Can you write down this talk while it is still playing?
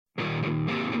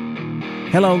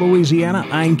Hello, Louisiana.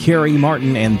 I'm Kerry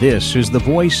Martin, and this is the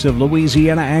Voice of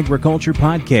Louisiana Agriculture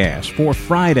podcast for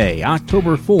Friday,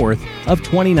 October 4th of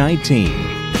 2019.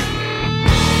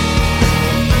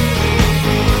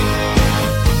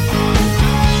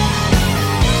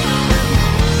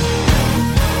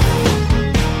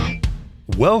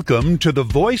 Welcome to the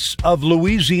Voice of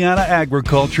Louisiana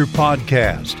Agriculture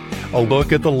podcast, a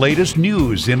look at the latest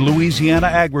news in Louisiana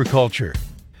agriculture.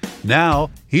 Now,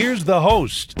 here's the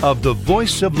host of the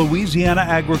Voice of Louisiana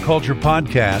Agriculture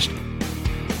podcast,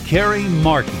 Kerry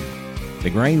Martin.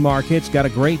 The grain markets got a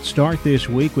great start this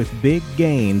week with big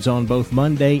gains on both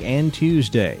Monday and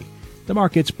Tuesday. The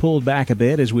markets pulled back a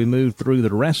bit as we moved through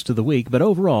the rest of the week, but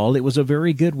overall it was a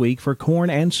very good week for corn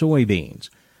and soybeans.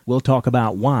 We'll talk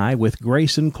about why with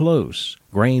Grayson Close,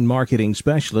 grain marketing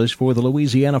specialist for the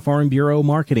Louisiana Farm Bureau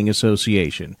Marketing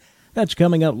Association. That's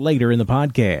coming up later in the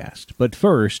podcast. But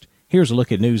first, here's a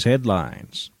look at news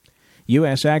headlines.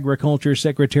 U.S. Agriculture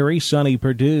Secretary Sonny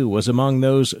Perdue was among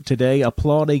those today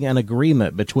applauding an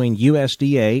agreement between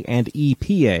USDA and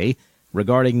EPA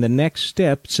regarding the next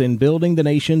steps in building the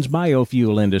nation's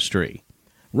biofuel industry.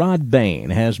 Rod Bain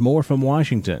has more from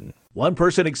Washington. One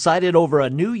person excited over a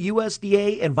new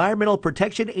USDA Environmental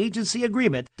Protection Agency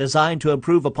agreement designed to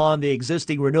improve upon the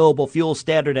existing renewable fuel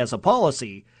standard as a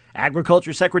policy,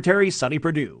 Agriculture Secretary Sonny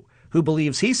Perdue, who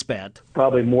believes he spent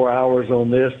probably more hours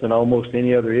on this than almost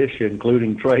any other issue,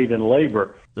 including trade and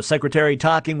labor. The secretary,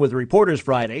 talking with reporters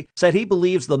Friday, said he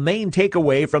believes the main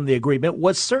takeaway from the agreement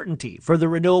was certainty for the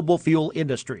renewable fuel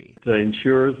industry. It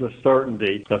ensures the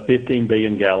certainty of 15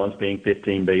 billion gallons being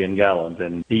 15 billion gallons.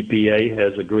 And EPA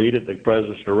has agreed at the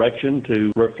president's direction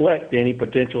to reflect any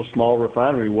potential small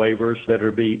refinery waivers that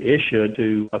are being issued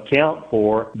to account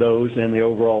for those in the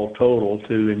overall total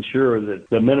to ensure that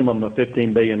the minimum of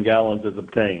 15 billion gallons is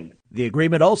obtained. The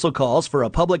agreement also calls for a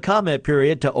public comment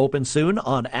period to open soon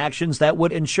on actions that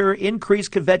would ensure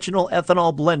increased conventional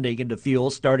ethanol blending into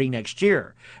fuels starting next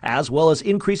year, as well as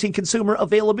increasing consumer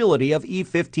availability of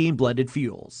E15 blended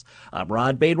fuels. I'm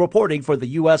Rod Bain reporting for the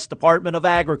U.S. Department of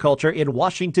Agriculture in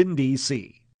Washington,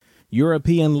 D.C.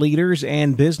 European leaders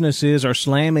and businesses are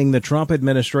slamming the Trump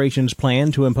administration's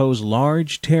plan to impose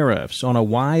large tariffs on a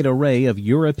wide array of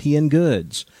European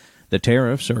goods. The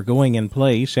tariffs are going in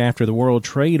place after the World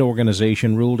Trade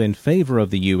Organization ruled in favor of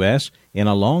the U.S. in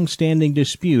a long-standing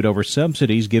dispute over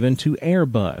subsidies given to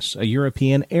Airbus, a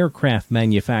European aircraft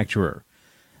manufacturer.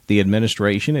 The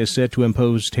administration is set to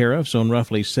impose tariffs on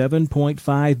roughly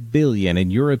 $7.5 billion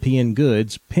in European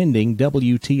goods pending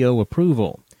WTO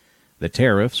approval. The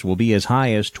tariffs will be as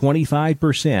high as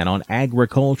 25% on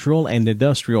agricultural and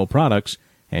industrial products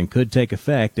and could take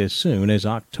effect as soon as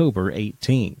October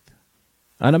 18th.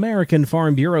 An American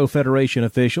Farm Bureau Federation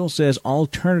official says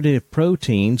alternative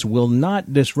proteins will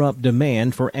not disrupt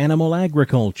demand for animal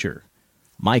agriculture.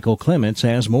 Michael Clements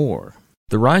has more.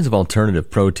 The rise of alternative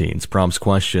proteins prompts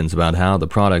questions about how the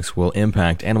products will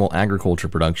impact animal agriculture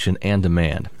production and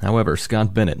demand. However,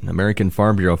 Scott Bennett, American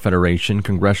Farm Bureau Federation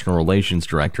Congressional Relations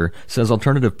Director, says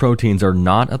alternative proteins are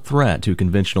not a threat to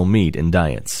conventional meat in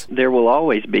diets. There will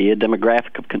always be a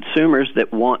demographic of consumers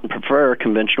that want and prefer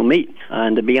conventional meat.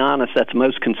 And to be honest, that's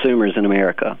most consumers in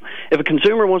America. If a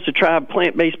consumer wants to try a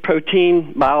plant-based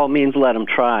protein, by all means let them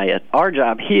try it. Our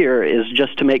job here is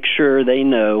just to make sure they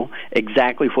know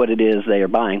exactly what it is they are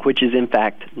buying, which is in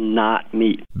fact not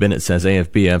meat. Bennett says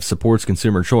AFBF supports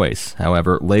consumer choice.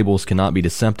 However, labels cannot be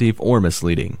deceptive or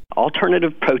misleading.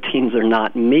 Alternative proteins are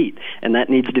not meat, and that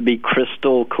needs to be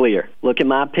crystal clear. Look, in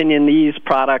my opinion, these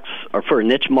products are for a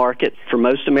niche market. For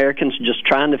most Americans just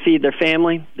trying to feed their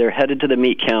family, they're headed to the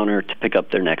meat counter to pick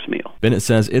up their next meal. Bennett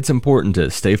says it's important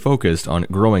to stay focused on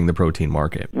growing the protein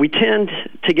market. We tend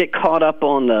to get caught up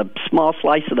on the small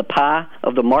slice of the pie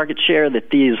of the market share that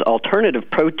these alternative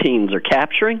proteins are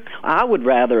capturing. I would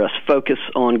rather us focus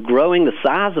on growing the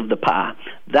size of the pie.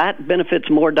 That benefits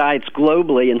more diets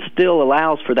globally and still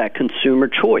allows for that consumer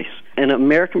choice. And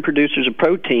American producers of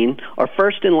protein are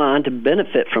first in line to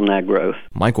benefit from that growth.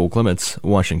 Michael Clements,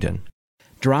 Washington.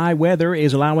 Dry weather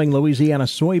is allowing Louisiana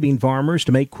soybean farmers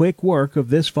to make quick work of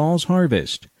this fall's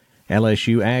harvest.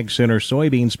 LSU Ag Center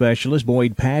soybean specialist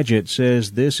Boyd Padgett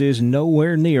says this is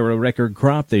nowhere near a record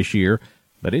crop this year,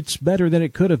 but it's better than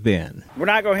it could have been. We're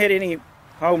not going to hit any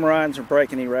home runs or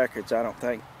break any records, I don't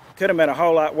think. Could have been a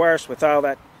whole lot worse with all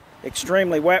that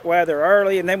extremely wet weather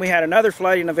early, and then we had another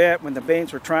flooding event when the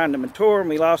beans were trying to mature, and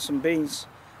we lost some beans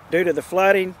due to the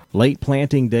flooding. Late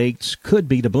planting dates could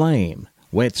be to blame.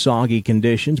 Wet, soggy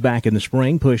conditions back in the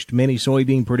spring pushed many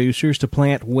soybean producers to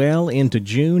plant well into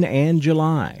June and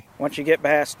July. Once you get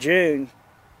past June,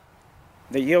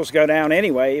 the yields go down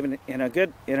anyway, even in a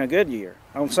good year.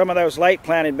 On some of those late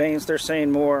planted beans, they're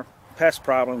seeing more pest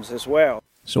problems as well.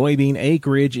 Soybean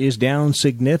acreage is down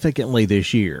significantly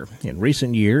this year. In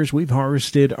recent years, we've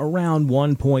harvested around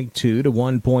 1.2 to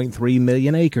 1.3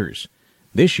 million acres.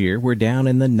 This year, we're down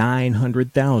in the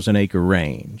 900,000 acre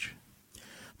range.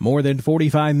 More than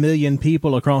 45 million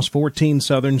people across 14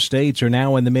 southern states are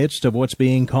now in the midst of what's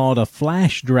being called a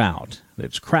flash drought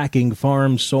that's cracking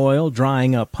farm soil,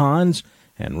 drying up ponds,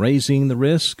 and raising the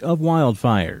risk of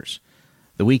wildfires.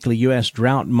 The weekly U.S.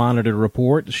 Drought Monitor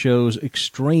report shows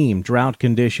extreme drought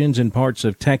conditions in parts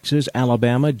of Texas,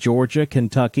 Alabama, Georgia,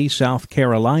 Kentucky, South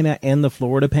Carolina, and the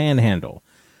Florida Panhandle.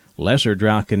 Lesser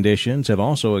drought conditions have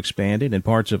also expanded in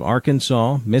parts of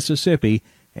Arkansas, Mississippi,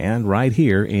 and right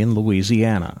here in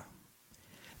Louisiana.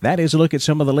 That is a look at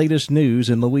some of the latest news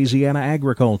in Louisiana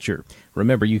agriculture.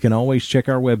 Remember, you can always check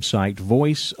our website,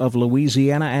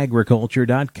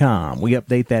 voiceoflouisianaagriculture.com. We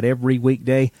update that every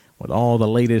weekday with all the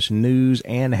latest news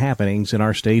and happenings in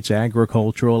our state's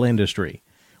agricultural industry.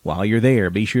 While you're there,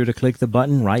 be sure to click the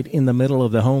button right in the middle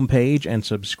of the home page and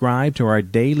subscribe to our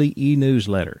daily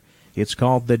e-newsletter. It's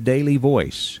called The Daily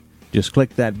Voice. Just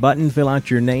click that button, fill out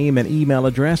your name and email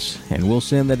address, and we'll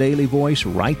send the Daily Voice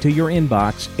right to your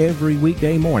inbox every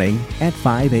weekday morning at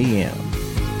 5 a.m.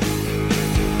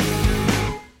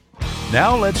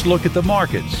 Now let's look at the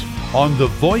markets on the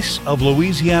Voice of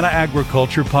Louisiana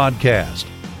Agriculture podcast.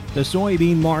 The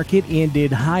soybean market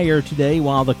ended higher today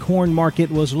while the corn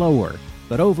market was lower.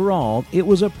 But overall, it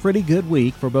was a pretty good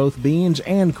week for both beans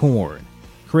and corn.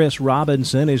 Chris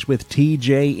Robinson is with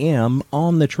TJM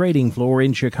on the trading floor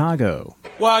in Chicago.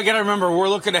 Well, I got to remember, we're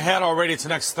looking ahead already to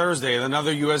next Thursday,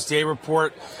 another USDA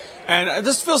report. And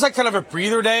this feels like kind of a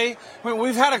breather day. I mean,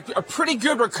 we've had a pretty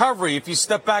good recovery if you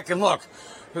step back and look.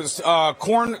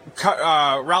 Corn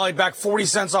rallied back 40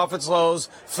 cents off its lows,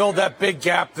 filled that big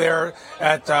gap there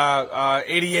at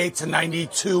 88 to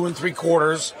 92 and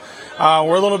 3/4.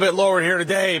 We're a little bit lower here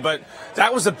today, but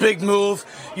that was a big move.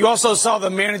 You also saw the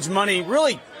managed money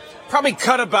really probably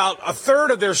cut about a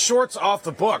third of their shorts off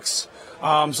the books.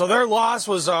 So their loss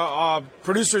was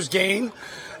producers' gain.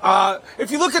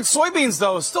 If you look at soybeans,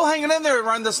 though, still hanging in there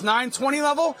around this 920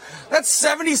 level. That's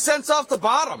 70 cents off the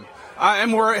bottom.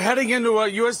 And we're heading into a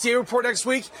USDA report next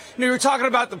week. You know, you're talking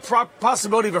about the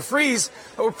possibility of a freeze.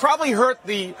 That would probably hurt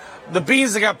the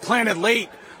beans that got planted late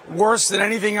worse than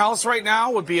anything else right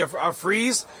now would be a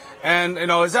freeze. And, you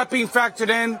know, is that being factored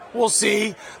in? We'll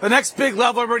see. The next big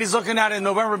level everybody's looking at in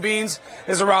November beans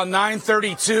is around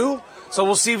 932. So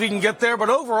we'll see if we can get there. But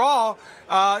overall,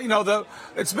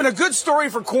 it's been a good story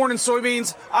for corn and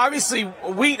soybeans. Obviously,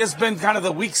 wheat has been kind of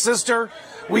the weak sister.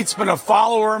 Wheat's been a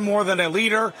follower more than a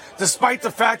leader, despite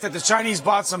the fact that the Chinese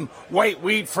bought some white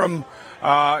wheat from,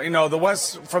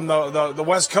 the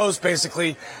West Coast,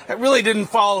 basically. It really didn't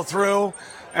follow through.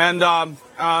 And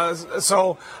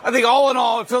so I think all in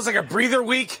all, it feels like a breather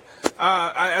week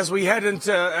as we head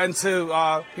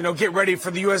into get ready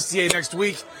for the USDA next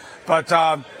week. But,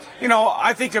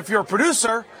 I think if you're a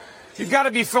producer, you've got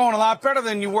to be feeling a lot better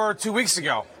than you were 2 weeks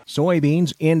ago.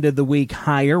 Soybeans ended the week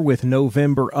higher with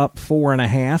November up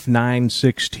 4.5,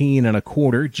 916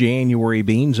 1/4. January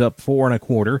beans up 4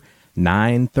 1/4,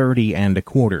 930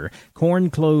 1/4. Corn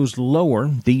closed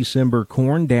lower. December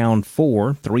corn down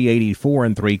 4,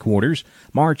 384 3/4.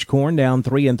 March corn down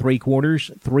 3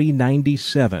 3/4,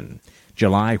 397.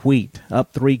 July wheat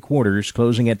up 3/4,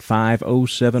 closing at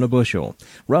 507 a bushel.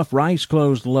 Rough rice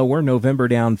closed lower. November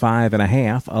down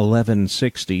 5.5,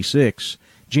 1166.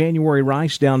 January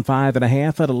rice down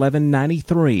 5.5 at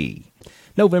 1193.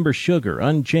 November sugar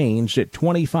unchanged at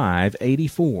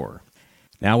 25.84.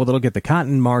 Now with a look at the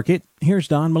cotton market, here's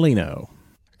Don Molino.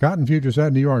 Cotton futures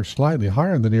at New York slightly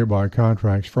higher than the nearby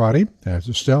contracts Friday as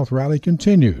the stealth rally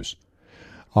continues.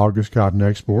 August cotton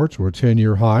exports were a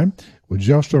 10-year high with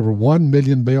just over 1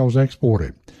 million bales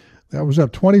exported. That was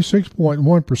up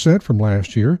 26.1% from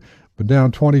last year, but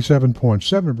down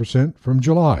 27.7% from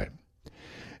July.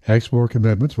 Export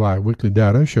commitments via weekly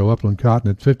data show upland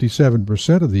cotton at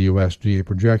 57% of the USDA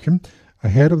projection,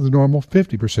 ahead of the normal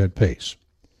 50% pace.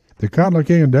 The Cotton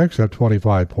Looking Index up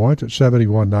 25 points at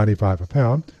 71.95 a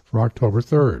pound for October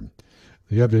 3rd.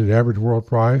 The updated average world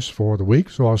price for the week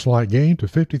saw a slight gain to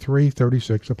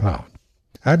 $53.36 a pound.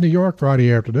 At New York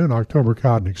Friday afternoon, October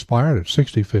cotton expired at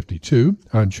 60.52,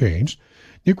 unchanged.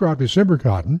 New crop December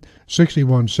cotton,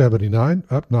 61.79,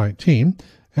 up 19.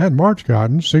 And March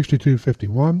cotton,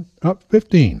 62.51, up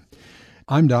 15.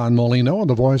 I'm Don Molino on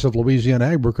the Voice of Louisiana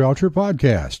Agriculture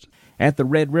podcast. At the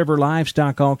Red River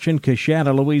Livestock Auction,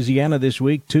 Coshada, Louisiana this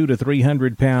week, 2 to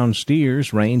 300 pound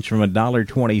steers range from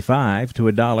 $1.25 to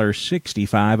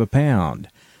 $1.65 a pound.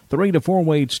 3 to 4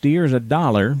 weight steers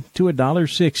 $1 to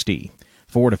 $1.60.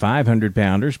 4 to 500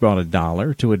 pounders brought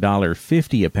 $1 to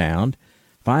 $1.50 a pound.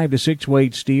 5 to 6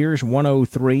 weight steers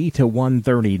 $103 to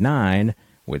 $139,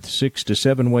 with 6 to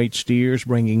 7 weight steers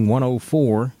bringing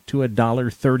 $104 to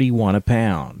 $1.31 a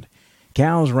pound.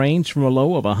 Cows range from a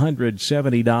low of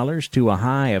 $170 to a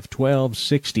high of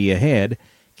 $12.60 a head.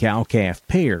 Cow-calf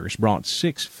pairs brought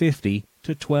 $6.50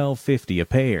 to $12.50 a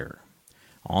pair.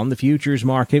 On the futures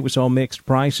market, we saw mixed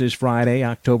prices Friday.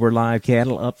 October live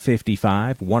cattle up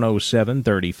 55,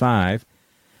 107.35.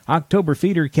 October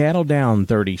feeder cattle down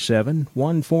 37,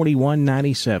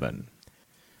 141.97.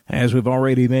 As we've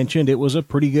already mentioned, it was a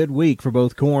pretty good week for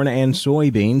both corn and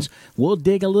soybeans. We'll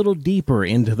dig a little deeper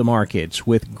into the markets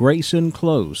with Grayson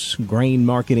Close, grain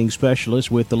marketing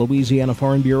specialist with the Louisiana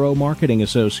Farm Bureau Marketing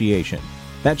Association.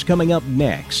 That's coming up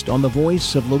next on the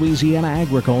Voice of Louisiana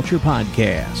Agriculture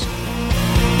podcast.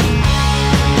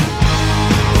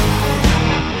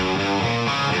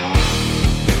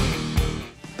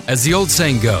 As the old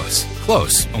saying goes,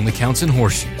 close only counts in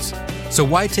horseshoes. So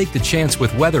why take the chance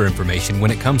with weather information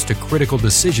when it comes to critical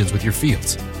decisions with your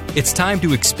fields? It's time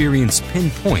to experience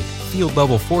pinpoint,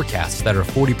 field-level forecasts that are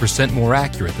 40% more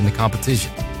accurate than the competition.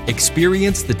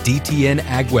 Experience the DTN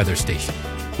Ag Weather Station.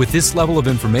 With this level of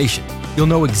information, you'll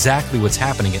know exactly what's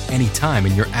happening at any time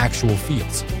in your actual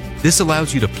fields. This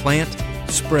allows you to plant,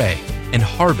 spray, and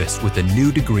harvest with a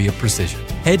new degree of precision.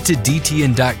 Head to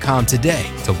DTN.com today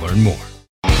to learn more.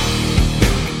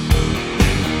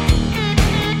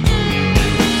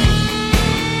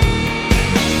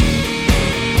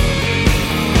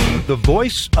 The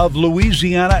Voice of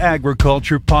Louisiana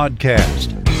Agriculture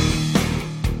podcast.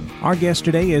 Our guest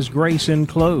today is Grayson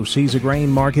Close. He's a grain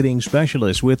marketing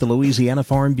specialist with the Louisiana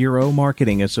Farm Bureau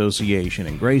Marketing Association.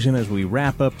 And Grayson, as we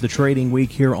wrap up the trading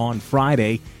week here on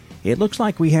Friday, it looks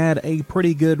like we had a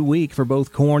pretty good week for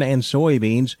both corn and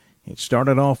soybeans. It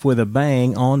started off with a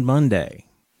bang on Monday.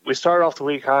 We started off the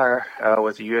week higher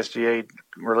with the USDA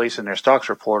releasing their stocks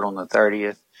report on the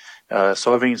 30th.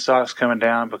 Soybean stocks coming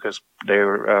down because they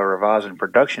were revising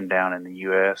production down in the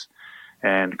U.S.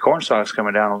 And corn stocks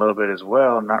coming down a little bit as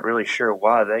well. I'm not really sure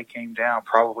why they came down.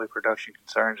 Probably production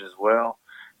concerns as well.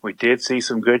 We did see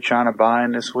some good China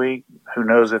buying this week. Who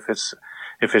knows if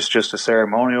it's just a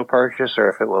ceremonial purchase or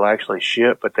if it will actually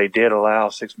ship. But they did allow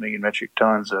 6 million metric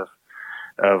tons of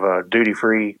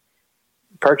duty-free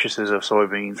purchases of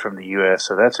soybeans from the U.S.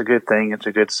 So that's a good thing. It's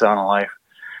a good sign of life,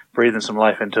 breathing some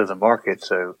life into the market.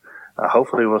 So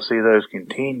hopefully we'll see those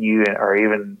continue or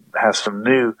even have some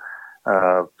new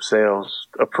sales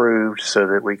approved so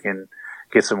that we can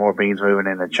get some more beans moving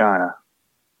into China.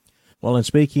 Well, and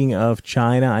speaking of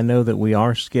China, I know that we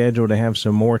are scheduled to have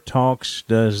some more talks.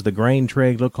 Does the grain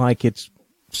trade look like it's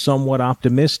somewhat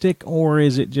optimistic, or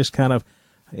is it just kind of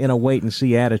in a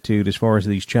wait-and-see attitude as far as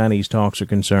these Chinese talks are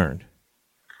concerned?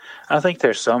 I think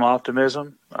there's some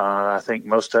optimism. I think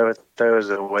most of it, though, is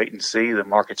a wait and see. The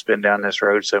market's been down this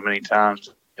road so many times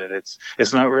that it's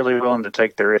not really willing to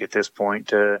take the risk at this point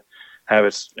to have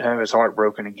its heart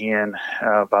broken again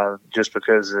just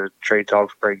because the trade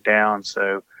talks break down.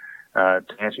 So to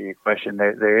answer your question,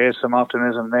 there is some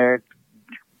optimism there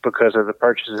because of the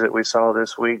purchases that we saw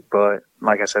this week. But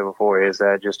like I said before, is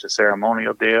that just a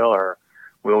ceremonial deal, or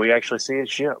will we actually see it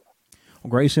ship?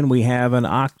 Grayson, we have an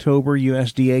October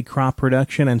USDA crop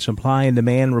production and supply and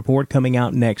demand report coming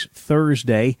out next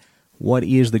Thursday. What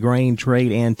is the grain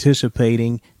trade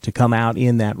anticipating to come out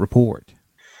in that report?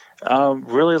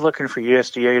 Really looking for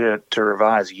USDA to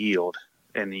revise yield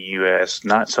in the U.S.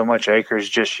 Not so much acres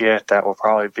just yet. That will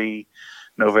probably be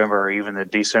November or even the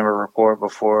December report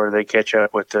before they catch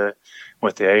up with the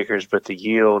acres. But the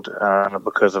yield,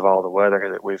 because of all the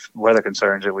weather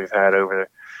concerns that we've had over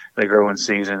the growing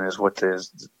season, is what the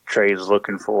trade is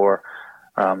looking for.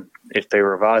 If they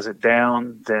revise it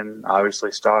down, then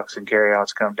obviously stocks and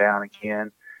carryouts come down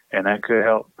again, and that could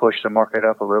help push the market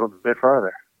up a little bit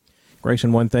further.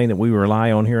 Grayson, one thing that we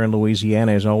rely on here in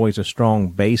Louisiana is always a strong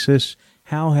basis.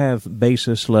 How have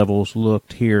basis levels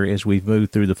looked here as we've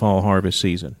moved through the fall harvest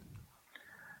season?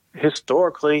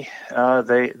 Historically,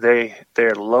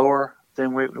 they're lower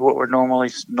than what we're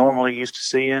normally used to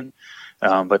seeing.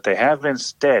 But they have been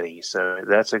steady, so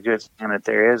that's a good sign that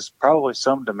there is probably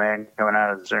some demand coming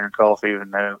out of the Southern Gulf,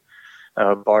 even though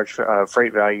barge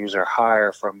freight values are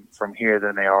higher from here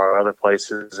than they are other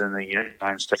places in the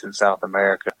United States and South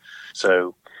America.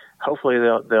 So hopefully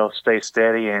they'll stay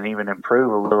steady and even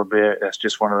improve a little bit. That's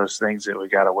just one of those things that we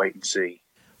got to wait and see.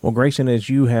 Well, Grayson, as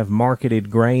you have marketed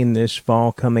grain this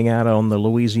fall coming out on the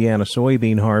Louisiana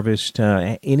soybean harvest,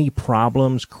 any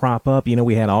problems crop up? You know,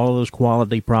 we had all of those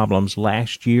quality problems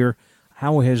last year.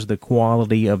 How has the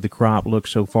quality of the crop looked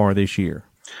so far this year?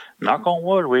 Knock on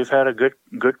wood, we've had a good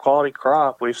quality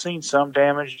crop. We've seen some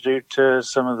damage due to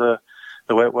some of the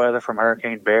wet weather from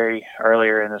Hurricane Barry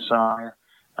earlier in the summer.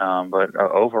 But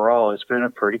overall, it's been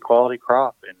a pretty quality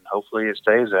crop, and hopefully it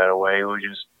stays that way. We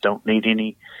just don't need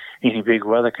any big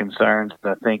weather concerns.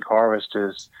 I think harvest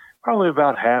is probably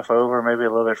about half over, maybe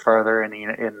a little bit further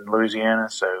in Louisiana.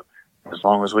 So as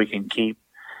long as we can keep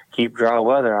dry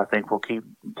weather, I think we'll keep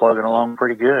plugging along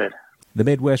pretty good. The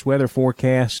Midwest weather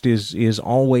forecast is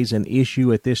always an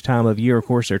issue at this time of year. Of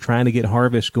course, they're trying to get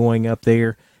harvest going up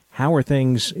there. How are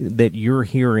things that you're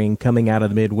hearing coming out of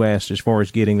the Midwest as far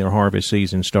as getting their harvest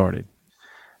season started?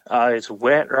 It's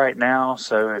wet right now,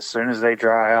 so as soon as they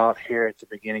dry out here at the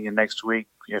beginning of next week,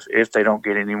 if they don't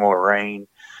get any more rain,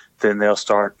 then they'll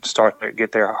start to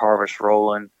get their harvest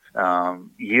rolling.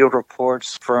 Yield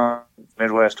reports from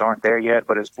Midwest aren't there yet,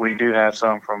 but we do have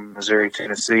some from Missouri,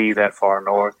 Tennessee, that far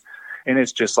north, and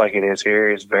it's just like it is here.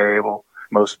 It's variable.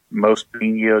 Most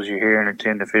bean yields you're hearing are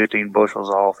 10 to 15 bushels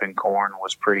off, and corn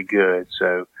was pretty good.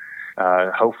 So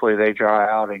hopefully they dry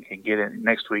out and can get it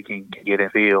next week and can get in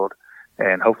field,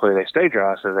 and hopefully they stay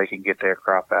dry so they can get their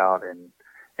crop out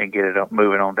and get it up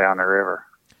moving on down the river.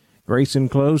 Grayson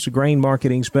Close, a grain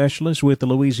marketing specialist with the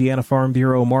Louisiana Farm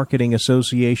Bureau Marketing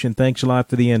Association. Thanks a lot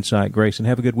for the insight, Grayson.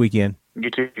 Have a good weekend. You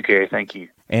too, Gary. Thank you.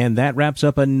 And that wraps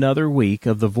up another week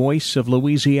of the Voice of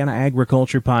Louisiana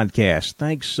Agriculture podcast.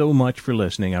 Thanks so much for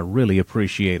listening. I really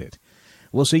appreciate it.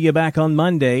 We'll see you back on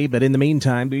Monday, but in the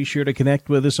meantime, be sure to connect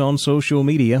with us on social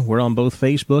media. We're on both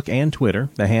Facebook and Twitter.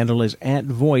 The handle is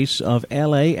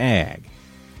 @VoiceOfLAAg.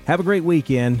 Have a great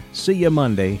weekend. See you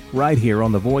Monday right here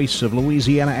on the Voice of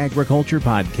Louisiana Agriculture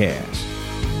podcast.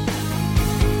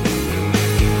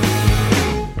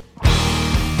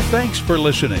 Thanks for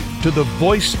listening to the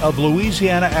Voice of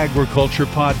Louisiana Agriculture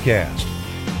podcast.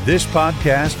 This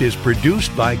podcast is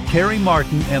produced by Carrie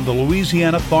Martin and the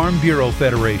Louisiana Farm Bureau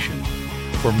Federation.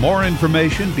 For more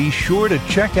information, be sure to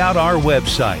check out our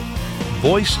website,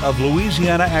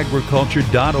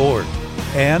 voiceoflouisianaagriculture.org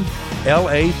and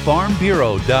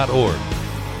lafarmbureau.org.